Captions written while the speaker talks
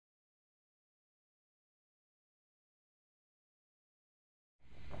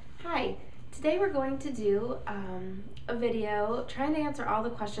Today we're going to do a video trying to answer all the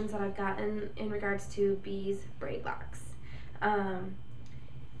questions that I've gotten in regards to bees' braid locks.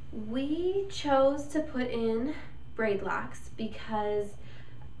 We chose to put in braid locks because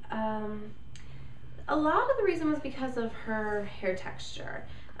a lot of the reason was because of her hair texture.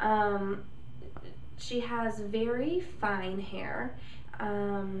 She has very fine hair.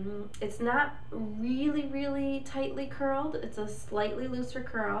 It's not really tightly curled. It's a slightly looser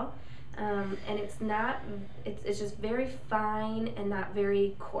curl. And it's just very fine and not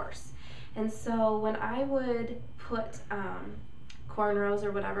very coarse. And so when I would put cornrows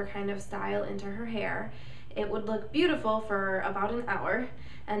or whatever kind of style into her hair, it would look beautiful for about an hour,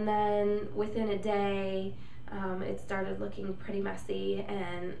 and then within a day it started looking pretty messy,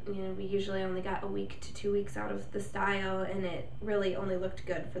 and we usually only got a week to 2 weeks out of the style, and it really only looked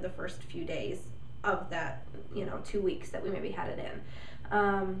good for the first few days of that 2 weeks that we maybe had it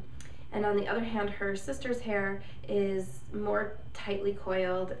in. And on the other hand, her sister's hair is more tightly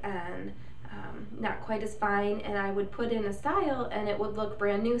coiled and not quite as fine, and I would put in a style and it would look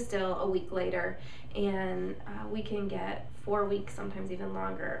brand new still a week later, and we can get 4 weeks, sometimes even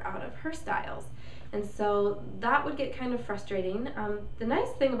longer, out of her styles. And so that would get kind of frustrating. The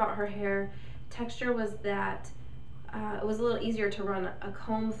nice thing about her hair texture was that it was a little easier to run a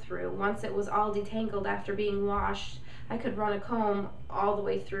comb through. Once it was all detangled after being washed, I could run a comb all the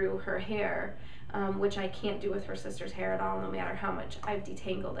way through her hair, which I can't do with her sister's hair at all, no matter how much I've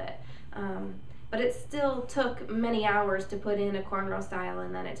detangled it. But it still took many hours to put in a cornrow style,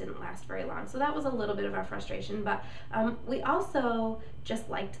 and then it didn't last very long. So that was a little bit of our frustration, but we also just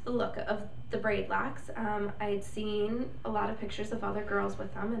liked the look of the braid locks. I'd seen a lot of pictures of other girls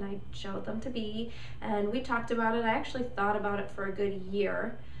with them, and I showed them to Bee, and we talked about it. I actually thought about it for a good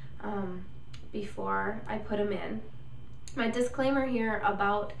year before I put them in. My disclaimer here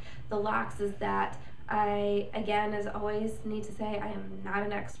about the locks is that I, again, as always, need to say I am not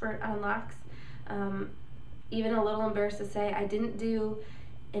an expert on locks. Even a little embarrassed to say I didn't do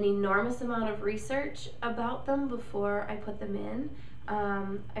an enormous amount of research about them before I put them in.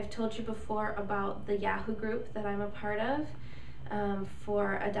 I've told you before about the Yahoo group that I'm a part of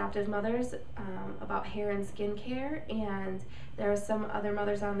for adoptive mothers about hair and skincare, and there are some other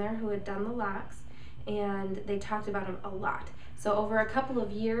mothers on there who had done the locks, and they talked about them a lot. So over a couple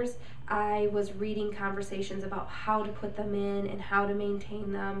of years, I was reading conversations about how to put them in and how to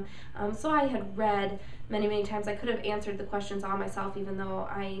maintain them. So I had read many times. I could have answered the questions all myself, even though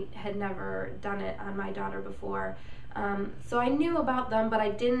I had never done it on my daughter before. So I knew about them, but I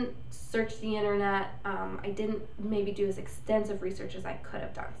didn't search the internet. I didn't maybe do as extensive research as I could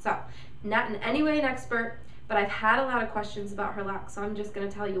have done. So not in any way an expert, but I've had a lot of questions about her locks, so I'm just going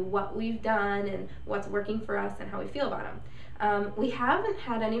to tell you what we've done and what's working for us and how we feel about them. We haven't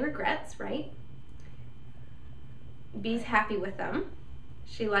had any regrets, right? Bee's happy with them.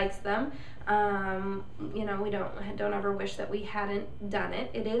 She likes them. We don't ever wish that we hadn't done it.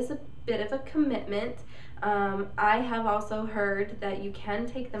 It is a bit of a commitment. I have also heard that you can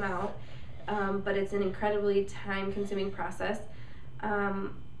take them out, but it's an incredibly time-consuming process.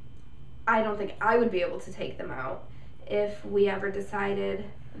 I don't think I would be able to take them out if we ever decided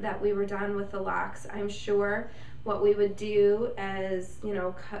that we were done with the locks. I'm sure what we would do is,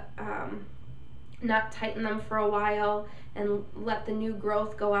 not tighten them for a while and let the new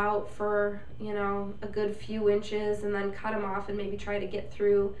growth go out for, a good few inches, and then cut them off and maybe try to get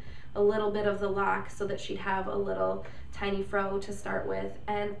through a little bit of the lock so that she'd have a little tiny fro to start with.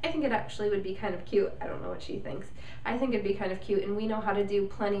 And I think it actually would be kind of cute. I don't know what she thinks. I think it'd be kind of cute, and we know how to do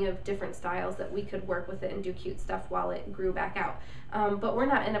plenty of different styles that we could work with it and do cute stuff while it grew back out. But we're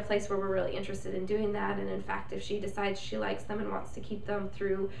not in a place where we're really interested in doing that, and in fact, if she decides she likes them and wants to keep them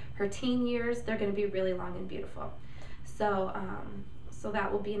through her teen years, they're going to be really long and beautiful. So, so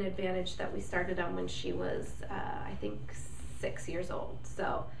that will be an advantage that we started on when she was, I think, 6 years old.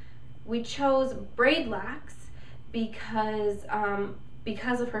 So we chose braid locks because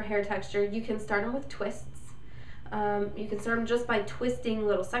of her hair texture. You can start them with twists. You can start them just by twisting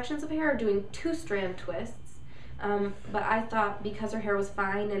little sections of hair or doing 2-strand twists. But I thought because her hair was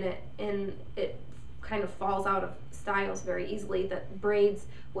fine and it kind of falls out of styles very easily, that braids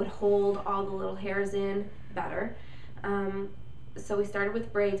would hold all the little hairs in better. So we started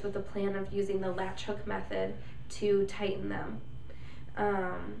with braids with the plan of using the latch hook method to tighten them.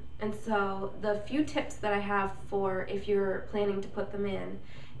 And so the few tips that I have for if you're planning to put them in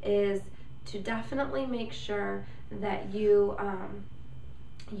is to definitely make sure that you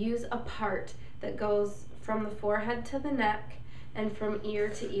use a part that goes from the forehead to the neck and from ear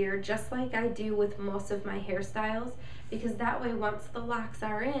to ear, just like I do with most of my hairstyles, because that way once the locks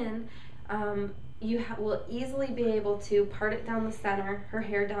are in, You will easily be able to part it down the center, her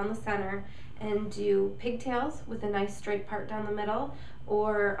hair down the center, and do pigtails with a nice straight part down the middle,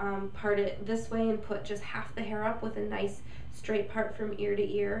 or part it this way and put just half the hair up with a nice straight part from ear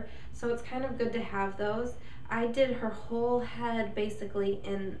to ear. So it's kind of good to have those. I did her whole head basically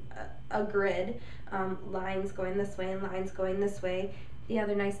in a grid, lines going this way and lines going this way. The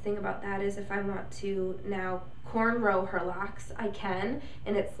other nice thing about that is if I want to now cornrow her locks, I can,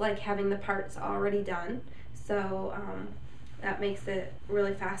 and it's like having the parts already done. So that makes it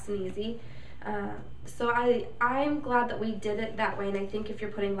really fast and easy. So I'm glad that we did it that way, and I think if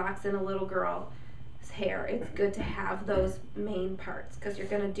you're putting locks in a little girl's hair, it's good to have those main parts because you're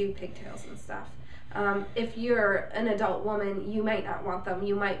going to do pigtails and stuff. If you're an adult woman, you might not want them.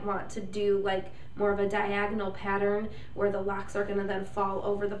 You might want to do like more of a diagonal pattern where the locks are going to then fall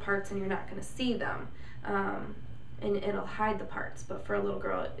over the parts and you're not going to see them. And it'll hide the parts. But for a little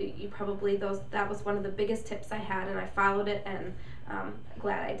girl, you probably, that was one of the biggest tips I had, and I followed it, and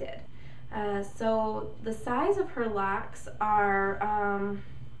glad I did. So the size of her locks are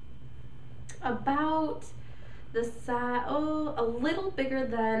about the size, a little bigger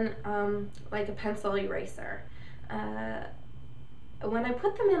than like a pencil eraser. When I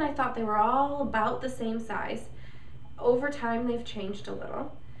put them in, I thought they were all about the same size. Over time, they've changed a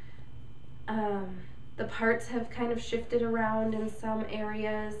little. The parts have kind of shifted around in some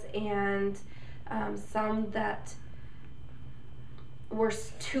areas, and some that were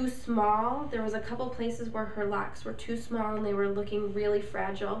too small. There was a couple places where her locks were too small and they were looking really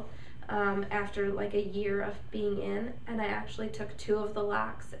fragile after like a year of being in, and I actually took 2 of the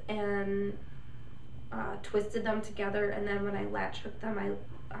locks and twisted them together, and then when I latch hooked them,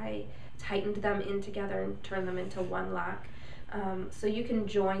 I tightened them in together and turned them into one lock. So you can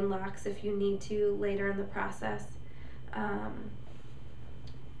join locks if you need to later in the process.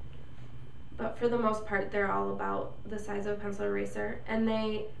 But for the most part, they're all about the size of a pencil eraser, and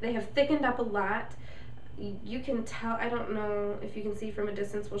they have thickened up a lot. You can tell, I don't know if you can see from a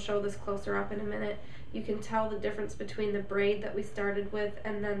distance, we'll show this closer up in a minute. You can tell the difference between the braid that we started with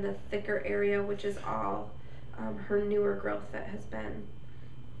and then the thicker area, which is all her newer growth that has been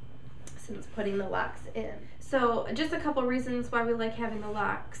since putting the locks in. So just a couple reasons why we like having the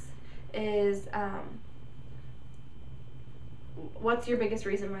locks is, what's your biggest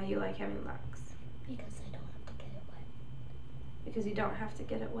reason why you like having locks? Because I don't have to get it wet. Because you don't have to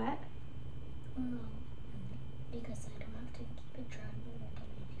get it wet? No, because I don't have to keep it dry when I take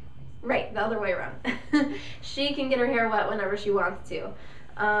my showers. Right, the other way around. She can get her hair wet whenever she wants to.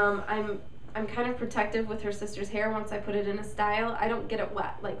 I'm kind of protective with her sister's hair once I put it in a style. I don't get it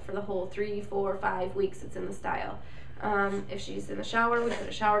wet like for the whole 3, 4, 5 weeks it's in the style. If she's in the shower, we put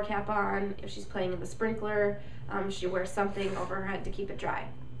a shower cap on. If she's playing in the sprinkler, she wears something over her head to keep it dry.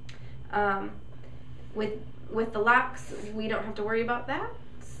 With the locks, we don't have to worry about that.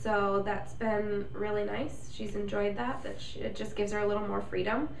 So that's been really nice. She's enjoyed that. It just gives her a little more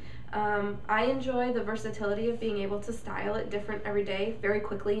freedom. I enjoy the versatility of being able to style it different every day, very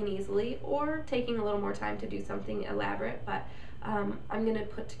quickly and easily, or taking a little more time to do something elaborate. But I'm going to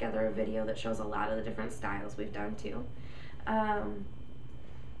put together a video that shows a lot of the different styles we've done too.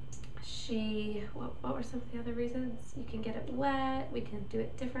 What were some of the other reasons? You can get it wet, we can do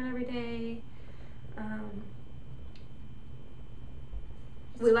it different every day.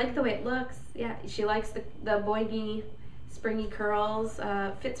 We like the way it looks. Yeah, she likes the boingy, springy curls.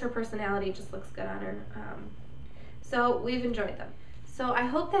 Fits her personality, just looks good on her. So we've enjoyed them. So I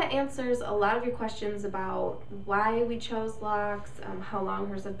hope that answers a lot of your questions about why we chose locks, how long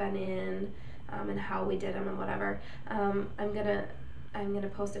hers have been in, and how we did them and whatever. I'm gonna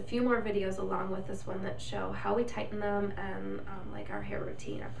post a few more videos along with this one that show how we tighten them and like our hair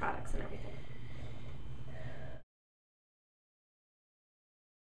routine, our products and everything.